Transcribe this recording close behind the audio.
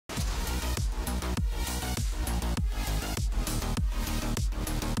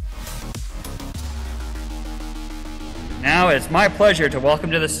now it's my pleasure to welcome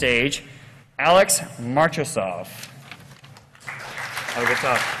to the stage Alex Matrosov. Have a good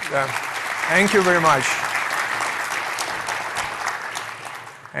talk. Thank you very much.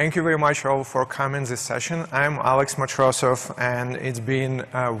 Thank you very much all for coming this session. I'm Alex Matrosov, and it's been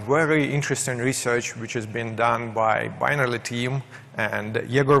a very interesting research which has been done by binary team, and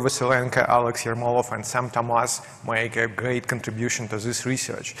Yegor, Vasilenko, Alex, Ermolov, and Sam Tomas make a great contribution to this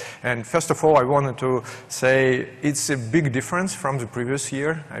research. And first of all, I wanted to say it's a big difference from the previous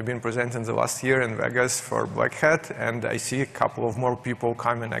year. I've been presenting the last year in Vegas for Black Hat, and I see a couple of more people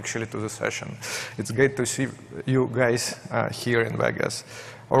coming actually to the session. It's great to see you guys here in Vegas.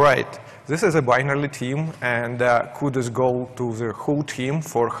 All right, this is a binary team, and kudos go to the whole team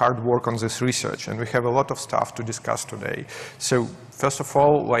for hard work on this research. And we have a lot of stuff to discuss today. So first of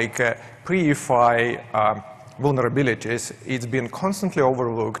all, like pre-EFI vulnerabilities, it's been constantly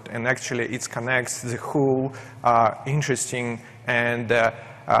overlooked, and actually it connects the whole interesting and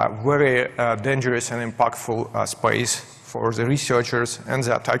very dangerous and impactful space for the researchers and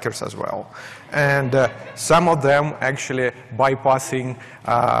the attackers as well. And some of them actually bypassing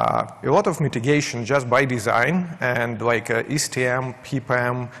a lot of mitigation just by design, and like STM,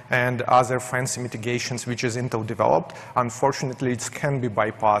 PPAM, and other fancy mitigations which is Intel developed. Unfortunately, it can be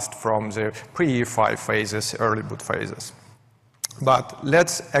bypassed from the pre-EFI phases, early boot phases. But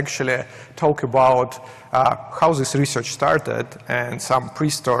let's actually talk about how this research started and some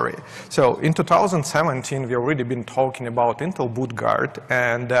pre-story. So in 2017, we've already been talking about Intel Boot Guard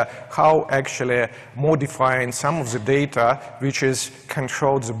and how actually modifying some of the data which is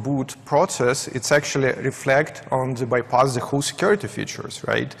controlled the boot process, it's actually reflect on the bypass the whole security features,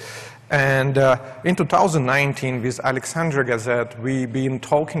 right? And in 2019, with Alexandra Gazette, we've been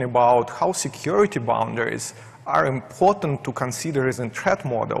talking about how security boundaries are important to consider as a threat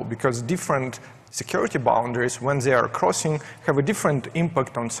model, because different security boundaries, when they are crossing, have a different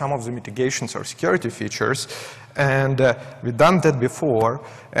impact on some of the mitigations or security features. And we've done that before.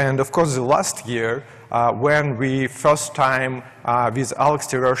 And of course, the last year, when we first time with Alex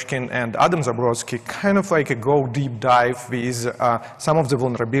Tereschkin and Adam Zabrodsky kind of like a go deep dive with some of the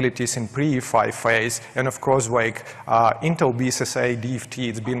vulnerabilities in pre-EFI phase, and of course like Intel BSSA DFT,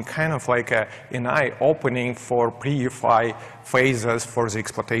 it's been kind of like an eye-opening for pre-EFI phases for the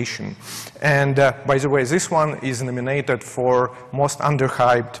exploitation. And by the way, this one is nominated for most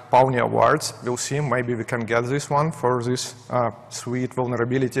underhyped Pawnee Awards. We'll see, maybe we can get this one for this sweet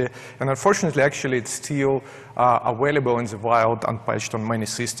vulnerability. And unfortunately, actually, it's still available in the wild, unpatched on many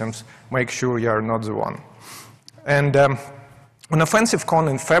systems. Make sure you are not the one. And on OffensiveCon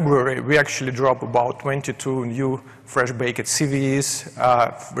in February, we actually dropped about 22 new fresh-baked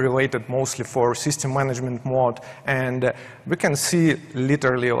CVEs related mostly for system management mode. And we can see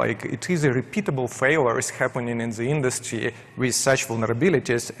literally like it is a repeatable failures happening in the industry with such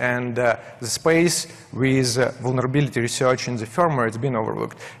vulnerabilities. And the space with vulnerability research in the firmware has been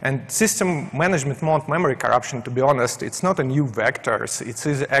overlooked. And system management mode memory corruption, to be honest, it's not a new vector. It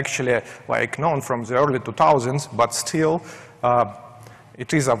is actually like known from the early 2000s, but still,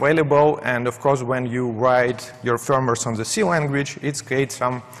 it is available, and of course, when you write your firmwares on the C language, it creates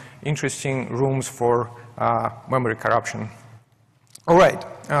some interesting rooms for memory corruption. All right,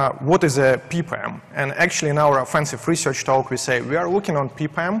 what is a PPAM? And actually, in our offensive research talk, we say we are looking on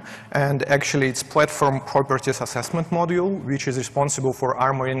PPAM, and actually, it's Platform Properties Assessment module, which is responsible for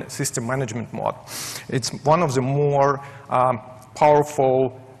armoring system management mode. It's one of the more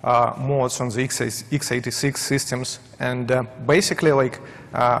powerful modes on the x86 systems, and basically like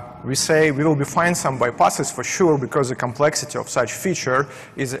we say we will be find some bypasses for sure, because the complexity of such feature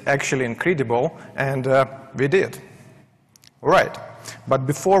is actually incredible, and we did. All right, but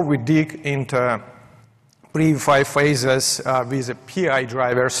before we dig into pre-EFI phases with the PI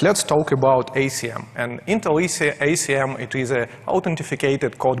drivers, let's talk about ACM. And Intel ACM, it is a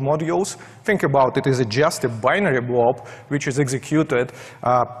authenticated code modules. Think about it as just a binary blob which is executed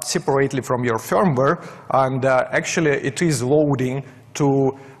separately from your firmware, and actually it is loading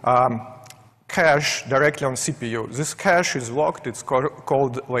to cache directly on CPU. This cache is locked. It's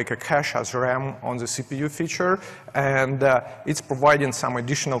called like a cache as RAM on the CPU feature, and it's providing some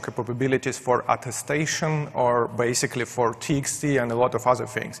additional capabilities for attestation or basically for TXT and a lot of other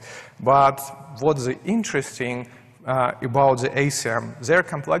things. But what's interesting about the ACM, their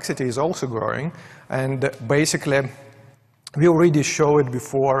complexity is also growing, and basically we already showed it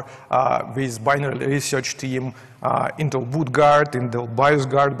before with binary research team, Intel Boot Guard, Intel BIOS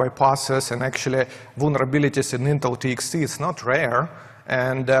Guard bypasses, and actually vulnerabilities in Intel TXT. It's not rare,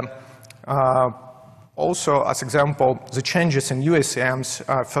 and Also, as example, the changes in USMs,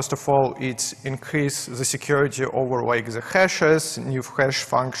 first of all, it's increase the security over like the hashes, new hash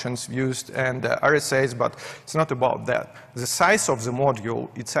functions used, and RSAs, but it's not about that. The size of the module,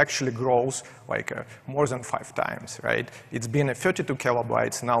 it actually grows like more than 5 times, right? It's been 32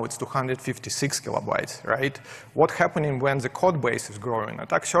 kilobytes, now it's 256 kilobytes, right? What's happening when the code base is growing?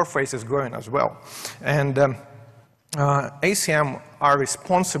 Attack surface is growing as well. And ACM are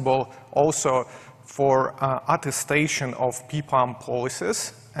responsible also for attestation of PPAM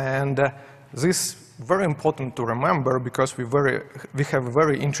policies, and this is very important to remember because we have a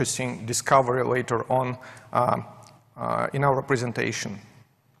very interesting discovery later on in our presentation.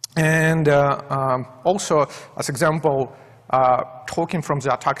 And also, as example, talking from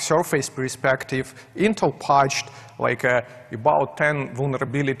the attack surface perspective, Intel patched like about 10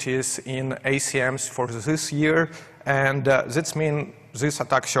 vulnerabilities in ACMs for this year, and that means this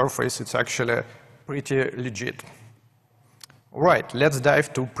attack surface is actually pretty legit. All right, let's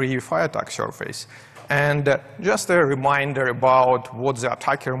dive to Pre-EFI attack surface. And just a reminder about what the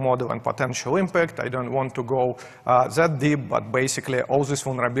attacker model and potential impact. I don't want to go that deep, but basically all these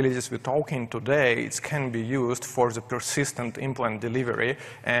vulnerabilities we're talking today, it can be used for the persistent implant delivery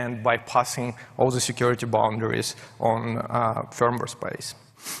and bypassing all the security boundaries on firmware space.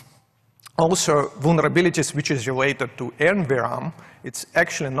 Also, vulnerabilities which is related to NVRAM, it's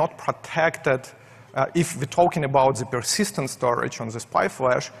actually not protected. If we're talking about the persistent storage on the SPI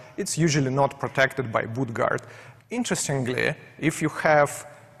flash, it's usually not protected by boot guard. Interestingly, if you have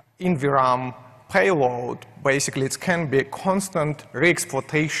NVRAM payload, basically it can be constant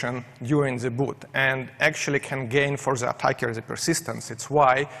re-exploitation during the boot and actually can gain for the attacker the persistence. It's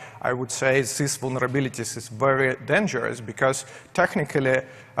why I would say this vulnerabilities is very dangerous because technically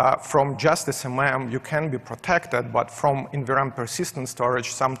from just SMM you can be protected, but from NVRAM persistent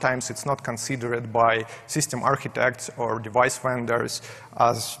storage sometimes it's not considered by system architects or device vendors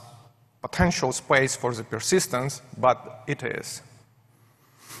as potential space for the persistence, but it is.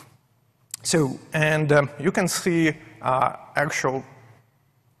 So, and you can see actual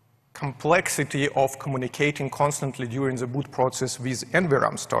complexity of communicating constantly during the boot process with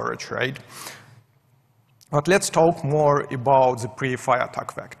NVRAM storage, right? But let's talk more about the Pre-EFI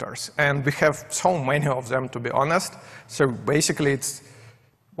attack vectors. And we have so many of them, to be honest. So basically, it's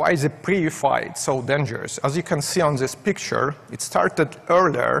why the Pre-EFI is so dangerous. As you can see on this picture, it started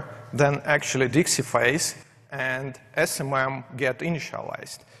earlier than actually Dixie phase, and SMM get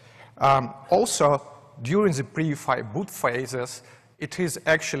initialized. Also, during the Pre-EFI boot phases, it is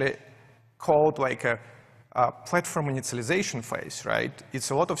actually called like a platform initialization phase, right? It's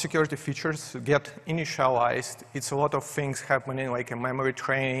a lot of security features get initialized. It's a lot of things happening like a memory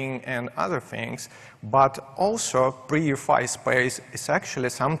training and other things. But also, Pre-EFI space is actually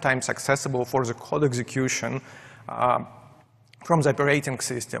sometimes accessible for the code execution from the operating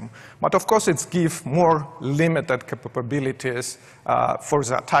system. But of course, it gives more limited capabilities for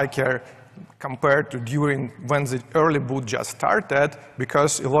the attacker compared to during when the early boot just started,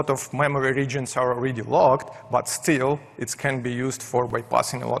 because a lot of memory regions are already locked, but still it can be used for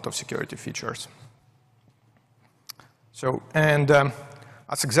bypassing a lot of security features. So, and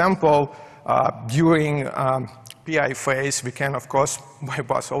as example, during PI phase, we can, of course,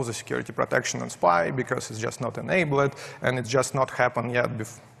 bypass all the security protection on SPI because it's just not enabled and it's just not happened yet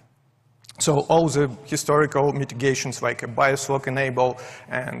before. So all the historical mitigations like a BIOS lock enable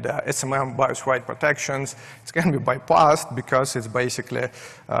and SMM BIOS write protections, it can be bypassed because it's basically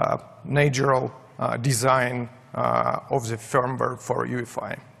natural design of the firmware for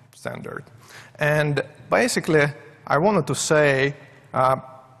UEFI standard. And basically, I wanted to say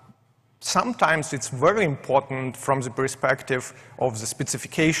sometimes it's very important from the perspective of the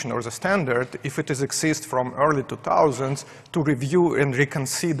specification or the standard, if it exists from early 2000s, to review and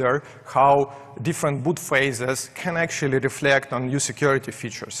reconsider how different boot phases can actually reflect on new security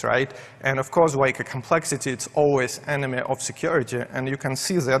features, right? And of course, like a complexity, it's always enemy of security, and you can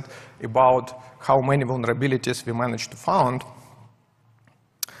see that about how many vulnerabilities we managed to find.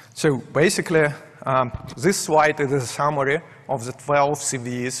 So basically, this slide is a summary of the 12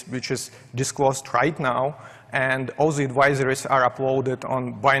 CVEs, which is disclosed right now, and all the advisories are uploaded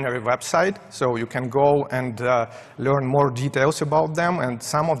on binary website, so you can go and learn more details about them, and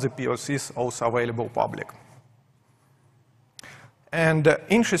some of the POCs also available public. And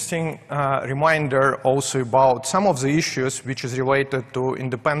interesting reminder also about some of the issues which is related to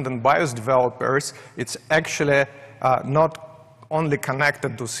independent BIOS developers. It's actually not only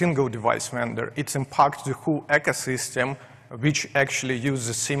connected to single device vendor, it impacts the whole ecosystem which actually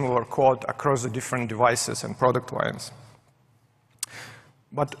uses similar code across the different devices and product lines.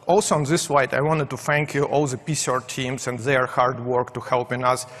 But also on this slide, I wanted to thank you, all the PCR teams and their hard work to helping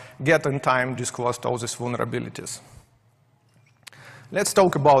us get in time disclose all these vulnerabilities. Let's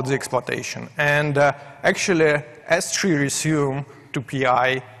talk about the exploitation. And actually, S3 resume to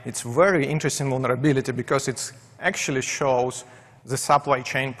PI, it's very interesting vulnerability because it actually shows the supply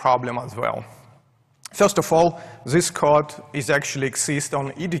chain problem as well. First of all, this code is actually exists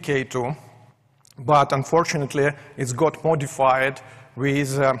on EDK2, but unfortunately, it's got modified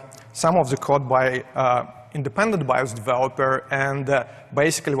with some of the code by independent BIOS developer, and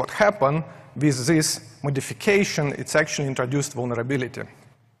basically what happened with this modification, it's actually introduced vulnerability.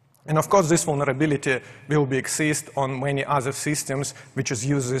 And of course, this vulnerability will be exist on many other systems which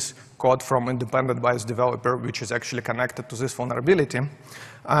uses code from independent BIOS developer, which is actually connected to this vulnerability.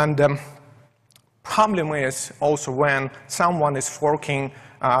 And problem is also when someone is forking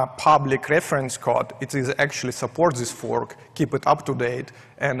public reference code, it is actually support this fork, keep it up to date,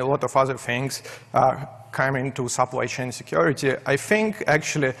 and a lot of other things come into supply chain security. I think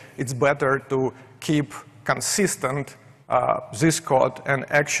actually it's better to keep consistent this code and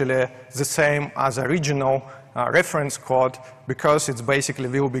actually the same as original reference code, because it's basically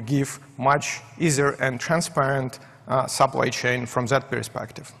will be give much easier and transparent supply chain from that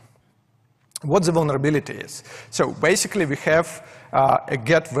perspective. What the vulnerability is. So basically we have a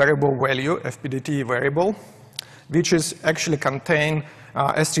get variable value, FPDT variable, which is actually contain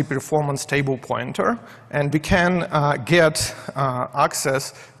S3 performance table pointer, and we can get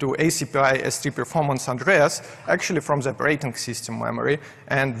access to ACPI S3 performance address actually from the operating system memory,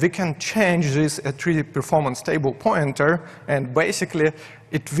 and we can change this S3 performance table pointer, and basically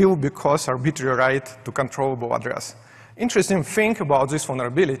it will be cause arbitrary write to controllable address. Interesting thing about this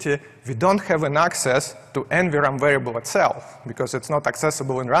vulnerability, we don't have an access to NVRAM variable itself because it's not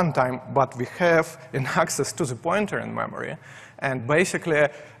accessible in runtime, but we have an access to the pointer in memory. And basically,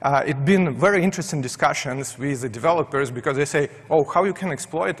 it's been very interesting discussions with the developers because they say, oh, how you can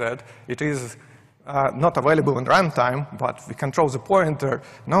exploit it? It is not available in runtime, but we control the pointer.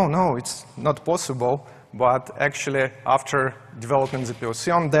 No, it's not possible. But actually, after developing the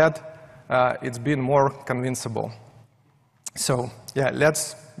POC on that, it's been more convincible. So yeah,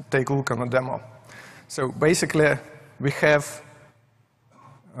 let's take a look on the demo. So basically, we have,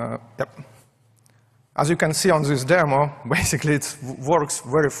 as you can see on this demo, basically it works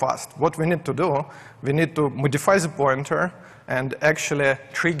very fast. What we need to do, we need to modify the pointer and actually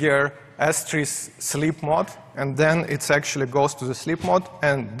trigger S3 sleep mode, and then it actually goes to the sleep mode,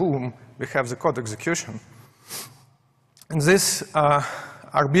 and boom, we have the code execution. And this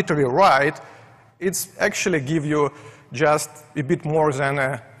arbitrary write, it's actually give you just a bit more than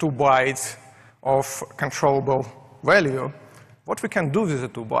 2 bytes of controllable value. What we can do with the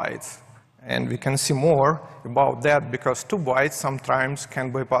 2 bytes, and we can see more about that because 2 bytes sometimes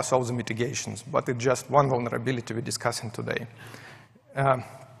can bypass all the mitigations, but it's just one vulnerability we're discussing today.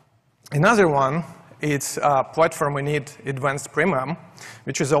 Another one, it's platform init advanced PPAM,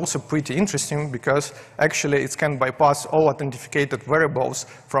 which is also pretty interesting because actually it can bypass all authenticated variables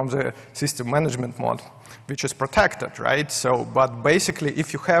from the system management mode, which is protected, right? So, but basically,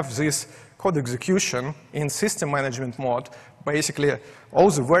 if you have this code execution in system management mode, basically all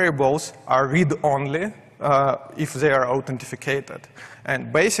the variables are read-only if they are authenticated.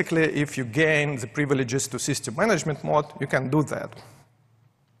 And basically, if you gain the privileges to system management mode, you can do that.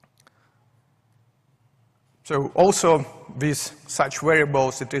 So also with such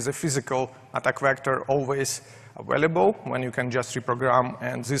variables, it is a physical attack vector always available when you can just reprogram,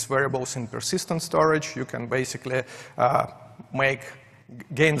 and these variables in persistent storage, you can basically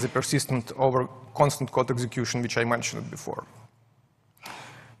gain the persistent over constant code execution, which I mentioned before.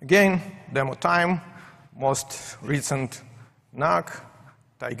 Again, demo time, most recent NUC,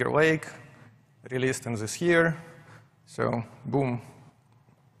 Tiger Lake, released in this year. So boom.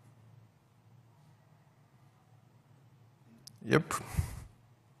 Yep.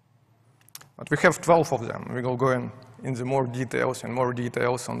 But we have 12 of them. We will go in the more details and more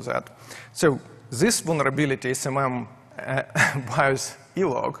details on that. So this vulnerability, SMM BIOS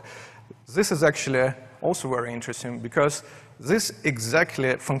elog, this is actually also very interesting because this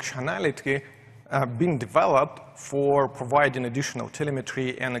exactly functionality being developed for providing additional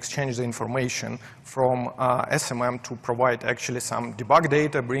telemetry and exchange the information from SMM to provide actually some debug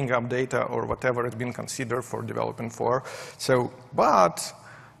data, bring up data, or whatever it's been considered for developing for. So, but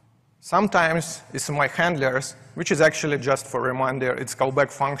sometimes SMI handlers, which is actually just for reminder, it's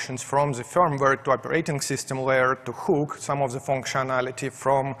callback functions from the firmware to operating system layer to hook some of the functionality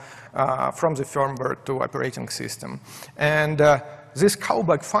from the firmware to operating system. And these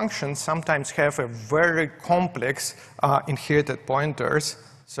callback functions sometimes have a very complex inherited pointers.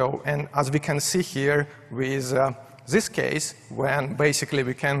 So, and as we can see here with this case, when basically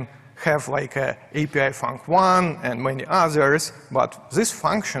we can have like a API func1 and many others, but this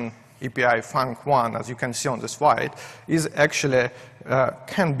function, API func1, as you can see on the slide, is actually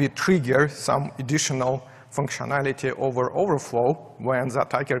can be trigger some additional functionality over overflow when the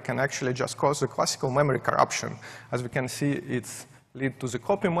attacker can actually just cause the classical memory corruption. As we can see, it's lead to the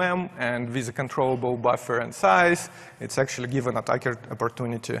copy mem, and with a controllable buffer and size, it's actually given attacker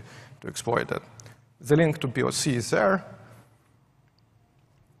opportunity to exploit it. The link to POC is there.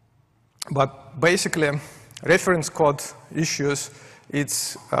 But basically, reference code issues,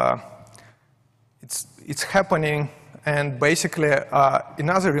 it's happening, and basically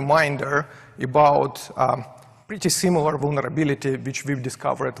another reminder about pretty similar vulnerability which we've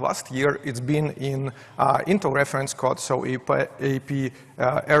discovered last year. It's been in Intel reference code, so AP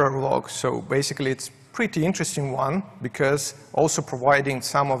error log. So basically, it's pretty interesting one because also providing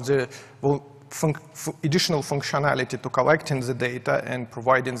some of the additional functionality to collecting the data and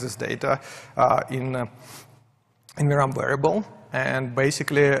providing this data in RAM variable. And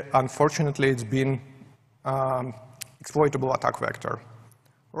basically, unfortunately, it's been exploitable attack vector.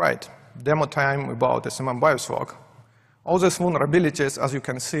 Right, demo time about SMM BIOS log. All these vulnerabilities, as you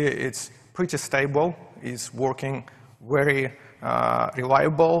can see, it's pretty stable, it's working very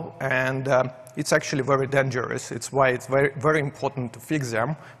reliable, and it's actually very dangerous. It's why it's very, very important to fix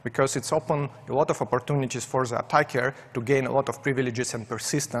them, because it's open a lot of opportunities for the attacker to gain a lot of privileges and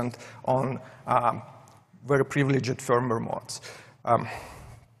persistent on very privileged firmware mods.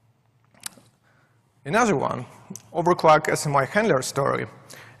 Another one, overclock SMI handler story.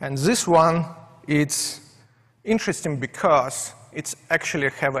 And this one, it's interesting because it's actually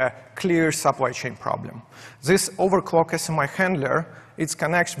have a clear supply chain problem. This overclock SMI handler, it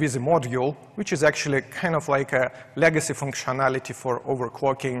connects with a module, which is actually kind of like a legacy functionality for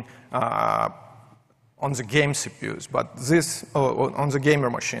overclocking on the game CPUs, but this, on the gamer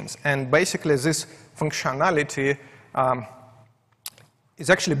machines. And basically this functionality is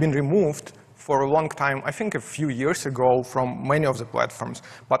actually been removed for a long time, I think a few years ago, from many of the platforms.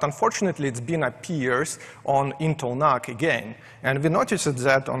 But unfortunately, it's been appears on Intel NUC again. And we noticed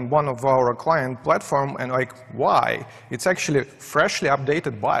that on one of our client platform, and like, why? It's actually freshly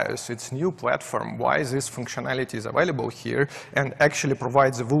updated BIOS. It's new platform. Why this functionality is available here and actually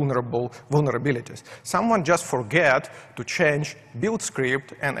provides the vulnerabilities? Someone just forget to change build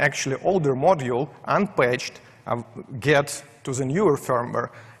script, and actually older module, unpatched, get to the newer firmware.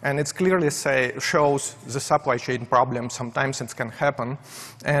 And it clearly shows the supply chain problem. Sometimes it can happen.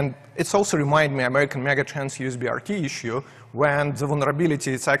 And it's also remind me American Megatrends USB-RT issue, when the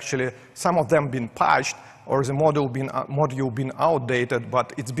vulnerability is actually, some of them been patched, or the module been outdated,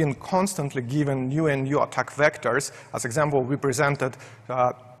 but it's been constantly given new and new attack vectors. As example, we presented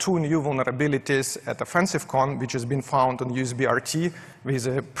 2 new vulnerabilities at OffensiveCon, which has been found on USB-RT with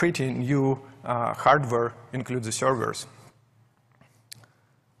a pretty new hardware, includes the servers.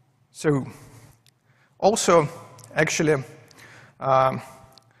 So also, actually,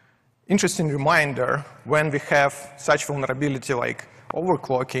 interesting reminder, when we have such vulnerability like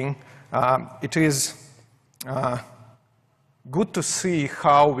overclocking, it is good to see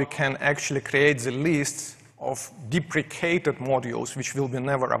how we can actually create the lists of deprecated modules which will be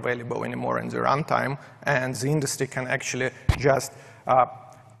never available anymore in the runtime, and the industry can actually just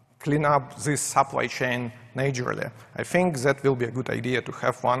clean up this supply chain majorly. I think that will be a good idea to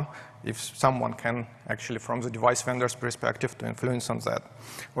have one if someone can actually, from the device vendor's perspective, to influence on that.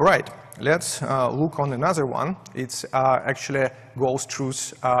 All right, let's look on another one. It's actually goes through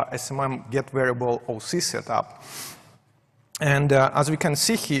SMM get variable OC setup. And as we can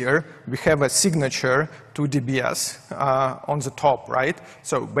see here, we have a signature to DBS on the top, right?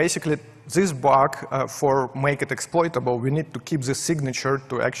 So basically, this bug, for make it exploitable, we need to keep the signature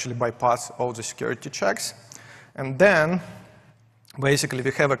to actually bypass all the security checks. And then, basically,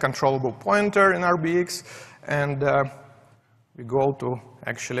 we have a controllable pointer in RBX, and we go to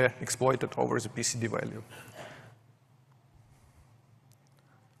actually exploit it over the PCD value.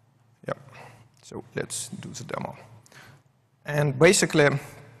 Yep. So let's do the demo. And basically,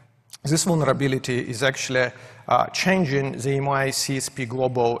 this vulnerability is actually changing the EMI CSP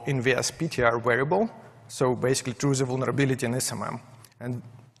global NVS PTR variable. So basically, through the vulnerability in SMM. And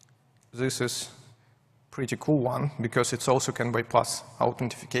this is pretty cool one, because it also can bypass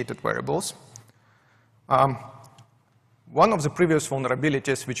authenticated variables. one of the previous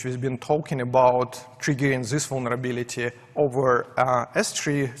vulnerabilities which we've been talking about triggering this vulnerability over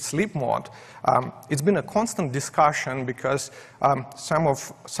S3 sleep mode, it's been a constant discussion because some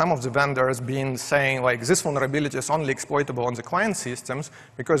of the vendors been saying like this vulnerability is only exploitable on the client systems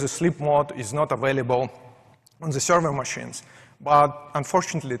because the sleep mode is not available on the server machines. But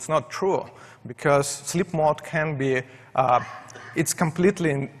unfortunately, it's not true because sleep mode can be, it's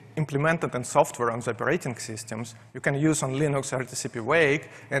completely implemented in software on the operating systems. You can use on Linux RTCP Wake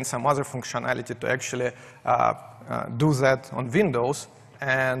and some other functionality to actually do that on Windows.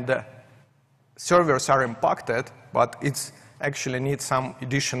 And servers are impacted, but it actually needs some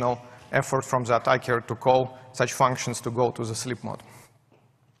additional effort from the attacker to call such functions to go to the sleep mode.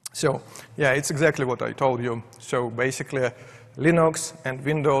 So yeah, it's exactly what I told you. So basically, Linux and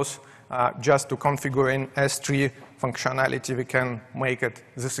Windows, just to configure in S3 functionality, we can make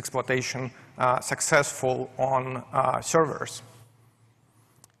this exploitation successful on servers.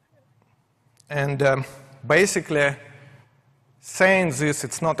 And basically, saying this,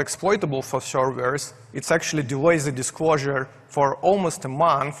 it's not exploitable for servers, it's actually delays the disclosure for almost a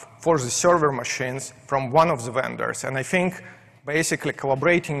month for the server machines from one of the vendors. And I think basically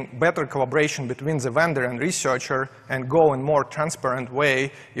better collaboration between the vendor and researcher and go in more transparent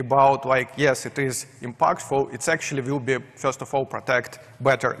way about like, yes, it is impactful, it actually will be, first of all, protect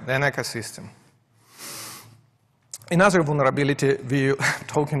better than ecosystem. Another vulnerability we're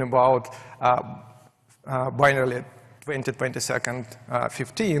talking about binary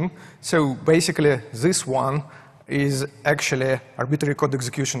 20/22 So basically this one is actually arbitrary code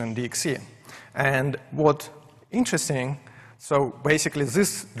execution in DXC. And what interesting, so basically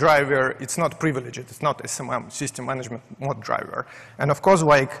this driver, it's not privileged, it's not SMM, system management mode driver. And of course,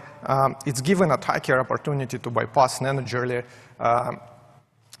 like, it's given attacker opportunity to bypass non-generally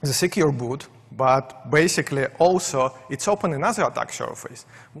the secure boot, but basically also it's open another attack surface.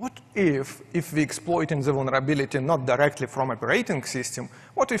 What if we exploit in the vulnerability not directly from operating system,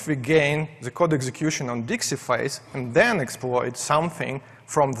 what if we gain the code execution on DXC phase and then exploit something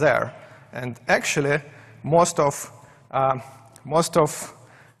from there? And actually, most of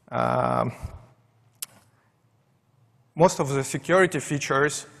the security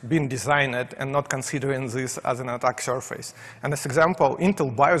features being designed and not considering this as an attack surface. And as example,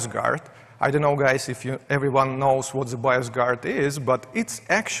 Intel BIOS Guard, I don't know, guys, if everyone knows what the BIOS Guard is, but it's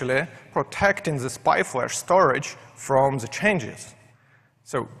actually protecting the SPI flash storage from the changes.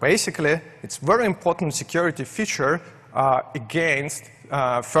 So basically, it's very important security feature against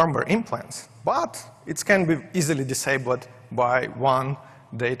firmware implants, but it can be easily disabled by one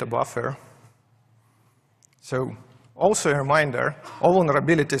data buffer. So also a reminder, all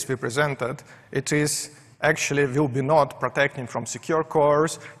vulnerabilities we presented, it is actually will be not protecting from secure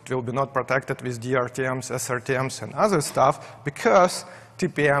cores, it will be not protected with DRTMs, SRTMs, and other stuff because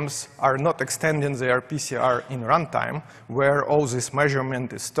TPMs are not extending their PCR in runtime where all this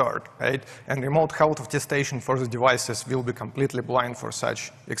measurement is stored, right? And remote health attestation for the devices will be completely blind for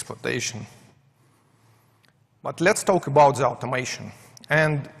such exploitation. But let's talk about the automation.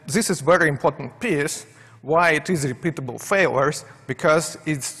 And this is very important piece, why it is repeatable failures, because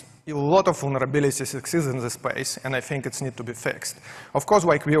it's a lot of vulnerabilities exist in the space, and I think it's need to be fixed. Of course,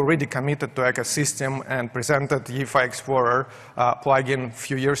 like we already committed to ecosystem and presented UEFI Explorer plugin a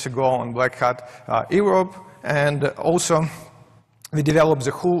few years ago on Black Hat Europe, and also we developed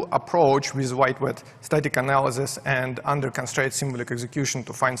the whole approach with lightweight static analysis and under constraint symbolic execution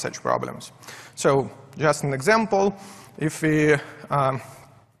to find such problems. So just an example, if we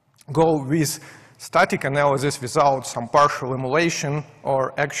go with static analysis without some partial emulation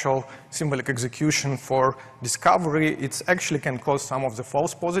or actual symbolic execution for discovery, it actually can cause some of the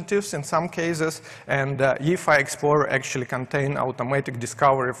false positives in some cases, and UEFI Explorer actually contain automatic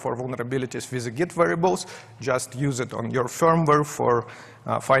discovery for vulnerabilities with the Git variables. Just use it on your firmware for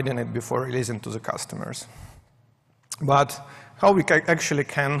finding it before releasing to the customers. But how we actually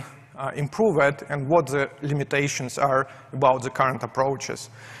can improve it and what the limitations are about the current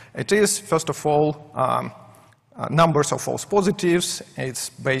approaches. It is, first of all, numbers of false positives. It's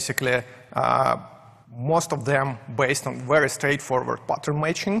basically most of them based on very straightforward pattern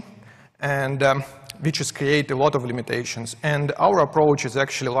matching, and which is create a lot of limitations. And our approach is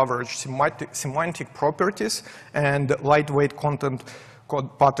actually leverage semantic properties and lightweight content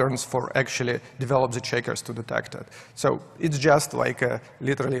code patterns for actually develop the checkers to detect it. So it's just like a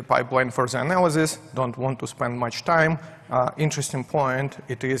literally pipeline for the analysis. Don't want to spend much time. Interesting point,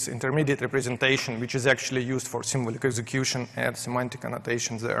 it is intermediate representation, which is actually used for symbolic execution and semantic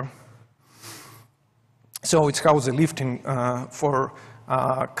annotations there. So it's how the lifting for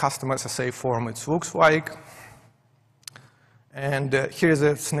custom SSA form it looks like. And here's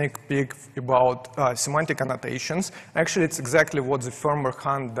a sneak peek about semantic annotations. Actually, it's exactly what the firmware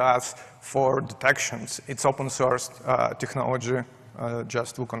hunt does for detections. It's open source technology.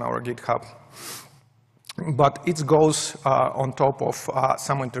 Just look on our GitHub. But it goes on top of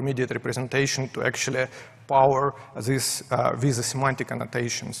some intermediate representation to actually power this with the semantic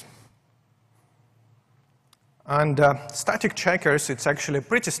annotations. And static checkers, it's actually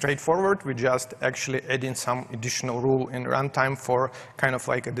pretty straightforward. We just actually adding some additional rule in runtime for kind of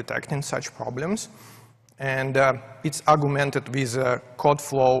like detecting such problems. And it's augmented with code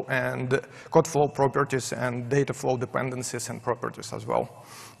flow properties and data flow dependencies and properties as well.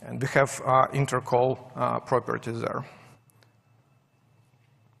 And we have intercall properties there.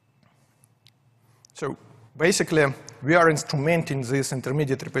 So basically, we are instrumenting this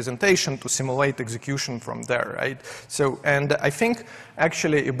intermediate representation to simulate execution from there, right? So, and I think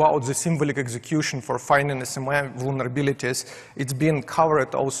actually about the symbolic execution for finding SMI vulnerabilities, it's been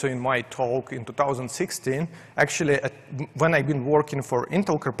covered also in my talk in 2016. Actually, when I've been working for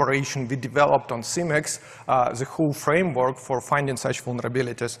Intel Corporation, we developed on CMEX the whole framework for finding such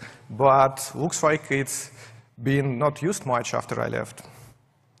vulnerabilities, but looks like it's been not used much after I left.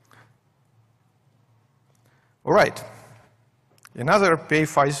 All right. Another pay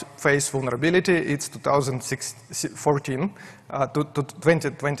phase vulnerability, it's 2014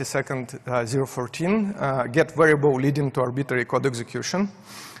 to 014, get variable leading to arbitrary code execution.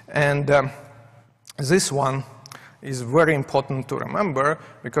 And this one is very important to remember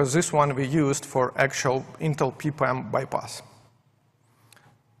because this one we used for actual Intel PPAM bypass.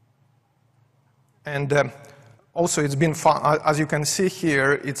 And also, it's been found, as you can see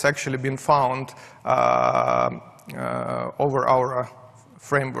here, it's actually been found over our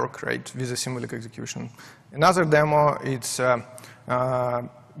framework, right, with the symbolic execution. Another demo, it's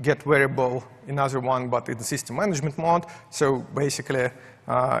get variable, another one, but in system management mode. So basically,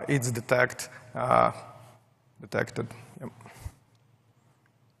 it's detected. Yep.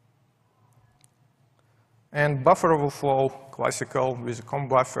 And buffer overflow, classical with a COM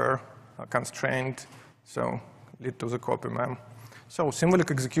buffer, constraint, so lead to the copy mem. So symbolic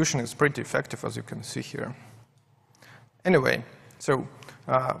execution is pretty effective, as you can see here. Anyway, so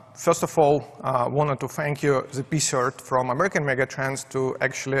first of all, wanted to thank you, the PCERT from American Megatrends, to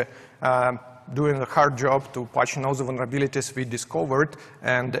actually doing the hard job to patching all the vulnerabilities we discovered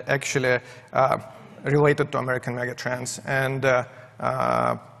and actually related to American Megatrends and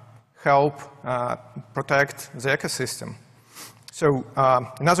help protect the ecosystem. So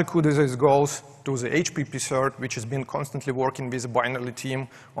another kudos goes to the HPP cert, which has been constantly working with the binary team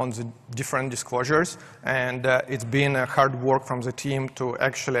on the different disclosures. And it's been a hard work from the team to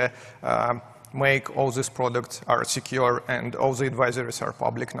actually make all these products are secure and all the advisories are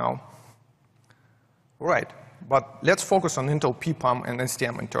public now. All right, but let's focus on Intel PPAM and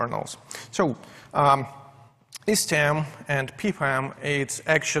STM internals. So STM and PPAM, it's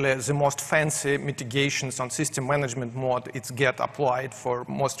actually the most fancy mitigations on system management mode it's get applied for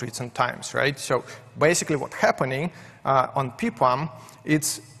most recent times, right? So basically what's happening on PPAM,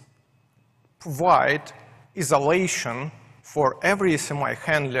 it's provide isolation for every SMI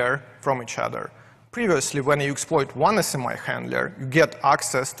handler from each other. Previously, when you exploit one SMI handler, you get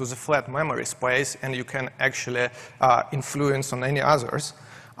access to the flat memory space and you can actually influence on any others.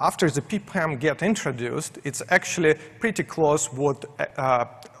 After the PPAM get introduced, it's actually pretty close what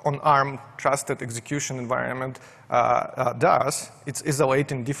on ARM trusted execution environment does. It's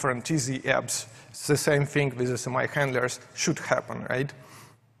isolating different TZ apps. It's the same thing with SMI handlers should happen, right?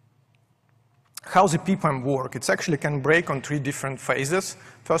 How the PPAM work? It actually can break on 3 different phases.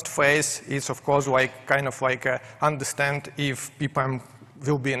 First phase is, of course, like kind of like understand if PPAM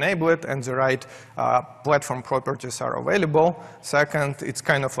will be enabled and the right platform properties are available. Second, it's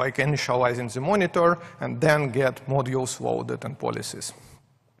kind of like initializing the monitor and then get modules loaded and policies.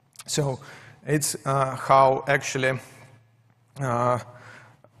 So it's how actually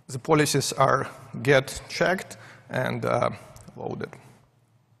the policies are get checked and loaded.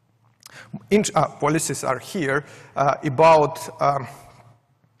 Policies are here about,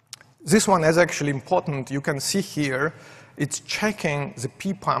 this one is actually important. You can see here, it's checking the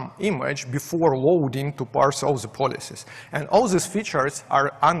PPAM image before loading to parse all the policies. And all these features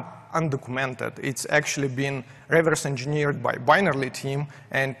are undocumented. It's actually been reverse engineered by binary team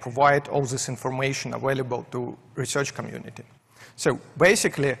and provide all this information available to research community. So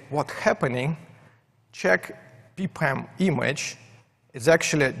basically what's happening, check PPAM image, is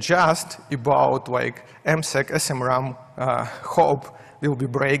actually just about like MSEC SMRAM hope will be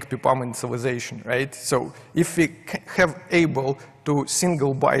break PPAM initialization, right? So if we have able to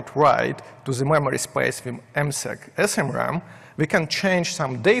single byte write to the memory space with MSEC SMRAM, we can change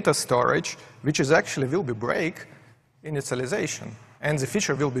some data storage, which is actually will be break initialization, and the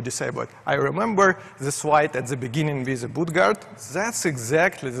feature will be disabled. I remember the slide at the beginning with the boot guard. That's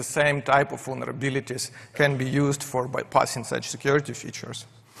exactly the same type of vulnerabilities can be used for bypassing such security features.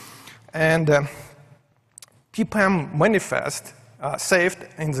 And PPAM manifest saved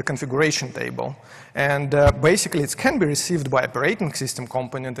in the configuration table. And basically, it can be received by operating system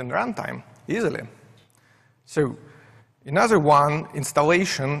component in runtime easily. So another one,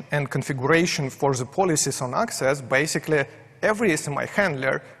 installation and configuration for the policies on access. Basically, every SMI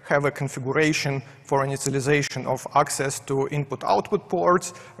handler have a configuration for initialization of access to input-output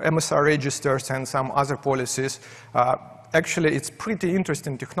ports, MSR registers, and some other policies. Actually, it's pretty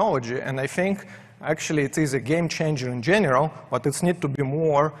interesting technology, and I think actually it is a game changer in general, but it's need to be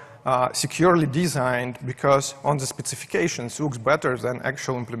more securely designed because on the specifications looks better than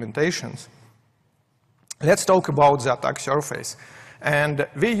actual implementations. Let's talk about the attack surface. And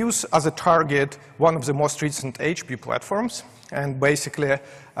we use as a target one of the most recent HP platforms. And basically,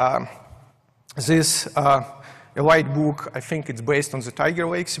 this Elite book, I think it's based on the Tiger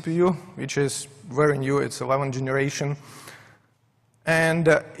Lake CPU, which is very new. It's 11th generation. And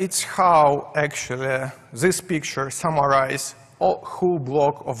it's how actually this picture summarizes a whole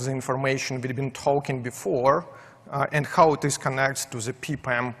block of the information we've been talking before and how it is connected to the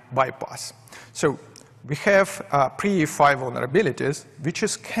PPAM bypass. So we have pre-EFI vulnerabilities, which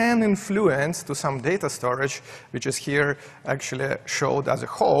can influence to some data storage, which is here actually showed as a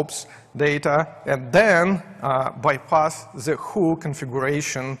hops data, and then bypass the whole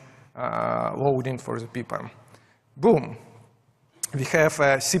configuration loading for the PPAM. Boom. We have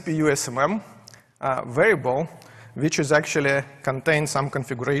a CPU SMM variable, which is actually contains some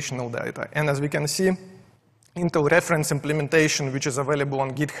configurational data. And as we can see, Intel reference implementation, which is available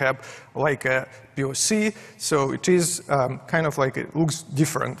on GitHub, like a POC, so it is kind of like it looks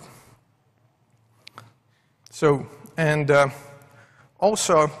different. So, and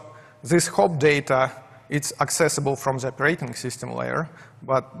also this hop data, it's accessible from the operating system layer,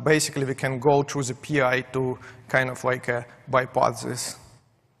 but basically we can go through the PI to kind of like bypass this.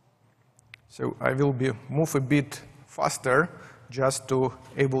 So I will move a bit faster just to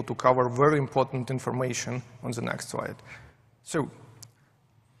able to cover very important information on the next slide. So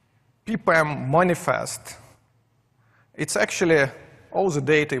PPAM manifest, it's actually all the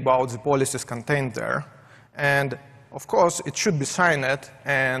data about the policies contained there. And of course, it should be signed,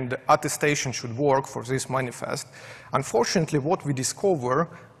 and attestation should work for this manifest. Unfortunately, what we discover,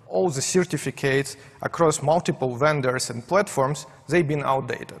 all the certificates across multiple vendors and platforms, they've been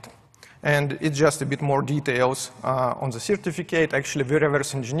outdated. And it's just a bit more details on the certificate. Actually, we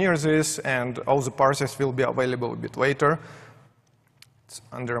reverse engineer this, and all the parsers will be available a bit later. It's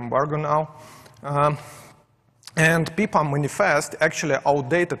under embargo now. And PPAM manifest actually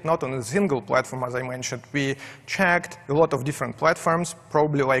outdated not on a single platform, as I mentioned. We checked a lot of different platforms.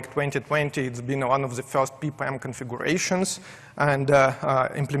 Probably like 2020, it's been one of the first PPAM configurations and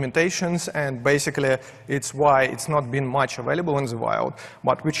implementations. And basically, it's why it's not been much available in the wild.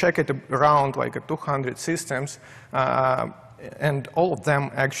 But we checked it around like 200 systems. And all of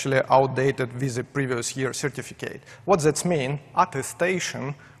them actually outdated with the previous year certificate. What does that mean?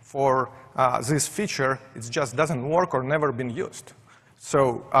 Attestation for this feature, it just doesn't work or never been used.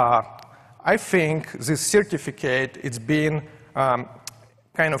 So I think this certificate, it's been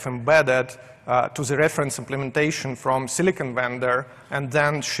kind of embedded to the reference implementation from silicon vendor and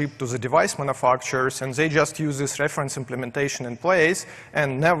then shipped to the device manufacturers, and they just use this reference implementation in place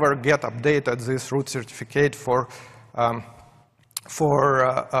and never get updated this root certificate for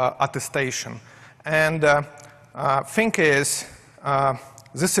attestation. And thing is,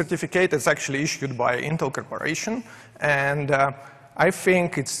 this certificate is actually issued by Intel Corporation, and I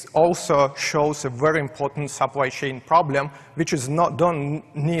think it also shows a very important supply chain problem, which is don't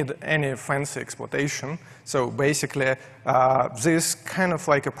need any fancy exploitation. So basically, this kind of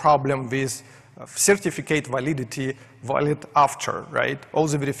like a problem with certificate validity valid after, right? All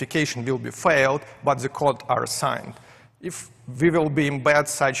the verification will be failed, but the code are signed. If we will be embed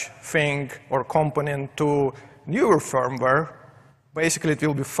such thing or component to newer firmware, basically it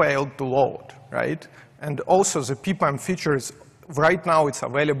will be failed to load, right? And also the PPAM features, right now it's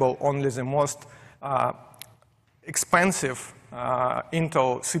available only the most expensive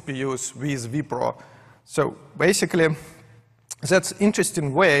Intel CPUs with vPro. So basically, that's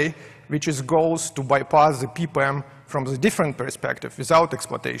interesting way which is goes to bypass the PPAM from the different perspective without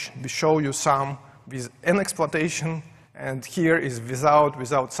exploitation. We show you some with an exploitation, and here is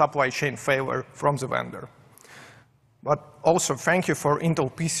without supply chain failure from the vendor. But also, thank you for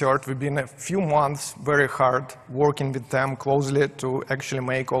Intel PCert. We've been a few months very hard working with them closely to actually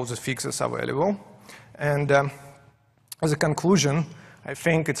make all the fixes available. And as a conclusion, I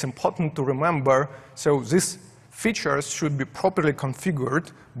think it's important to remember, so these features should be properly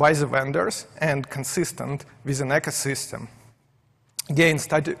configured by the vendors and consistent with an ecosystem. Again,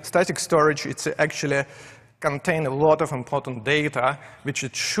 static storage, it's actually contain a lot of important data, which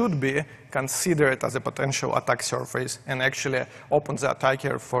it should be considered as a potential attack surface and actually open the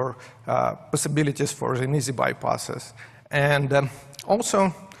attacker for possibilities for an easy bypasses. And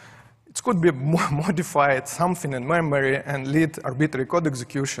also, it could be modified something in memory and lead arbitrary code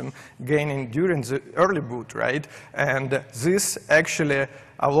execution gaining during the early boot, right? And this actually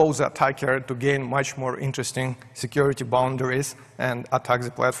allows the attacker to gain much more interesting security boundaries and attack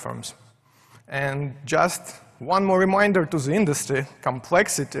the platforms. And just one more reminder to the industry,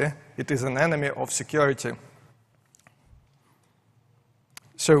 complexity, it is an enemy of security.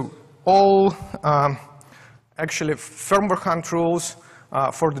 So all actually firmware hunt rules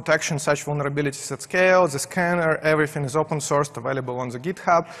for detection such vulnerabilities at scale, the scanner, everything is open sourced, available on the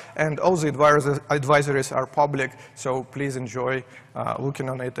GitHub, and all the advisories are public, so please enjoy looking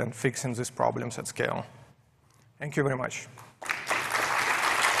on it and fixing these problems at scale. Thank you very much.